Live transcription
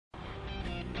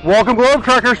Welcome,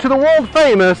 Globetrotters, to the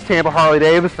world-famous Tampa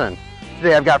Harley-Davidson.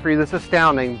 Today I've got for you this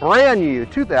astounding, brand new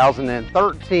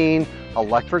 2013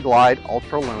 Electra Glide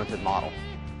Ultra Limited model.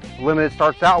 Limited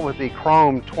starts out with the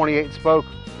chrome 28-spoke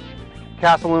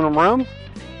cast aluminum rims.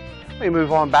 We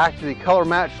move on back to the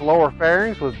color-matched lower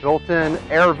fairings with built-in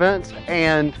air vents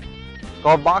and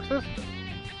glove boxes.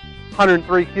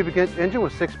 103 cubic inch engine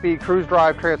with 6-speed cruise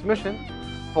drive transmission.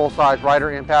 Full-size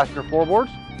rider and passenger floorboards.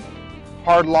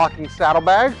 Hard locking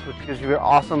saddlebags, which gives you an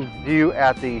awesome view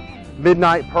at the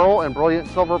midnight pearl and brilliant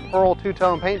silver pearl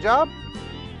two-tone paint job.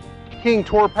 King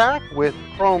tour pack with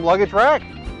chrome luggage rack.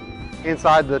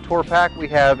 Inside the tour pack we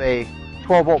have a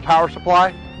 12-volt power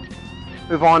supply.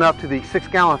 Move on up to the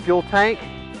 6-gallon fuel tank.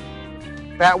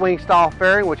 Batwing style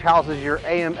fairing, which houses your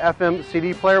AM FM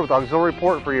CD player with auxiliary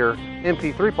port for your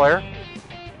MP3 player.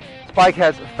 This bike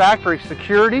has factory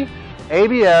security,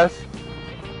 ABS,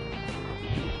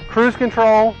 cruise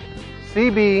control,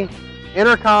 CB,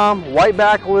 intercom, white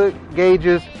backlit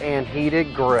gauges, and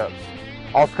heated grips.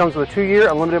 Also comes with a 2-year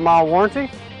unlimited mile warranty.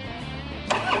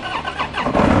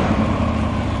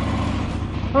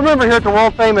 Remember, here at the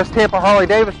world famous Tampa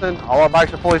Harley-Davidson, all our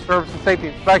bikes are fully serviced and safety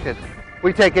inspected.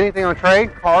 We take anything on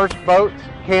trade: cars, boats,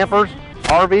 campers,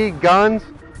 RV, guns,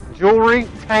 jewelry,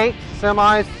 tanks,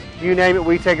 semis, you name it,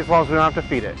 we take as long as we don't have to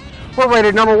feed it. We're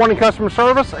rated #1 in customer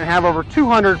service and have over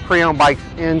 200 pre-owned bikes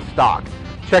in stock.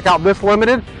 Check out this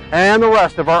limited and the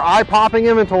rest of our eye-popping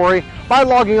inventory by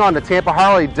logging on to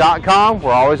TampaHarley.com.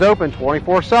 We're always open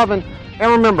 24/7.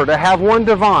 And remember to have one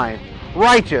divine,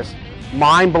 righteous,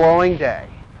 mind-blowing day.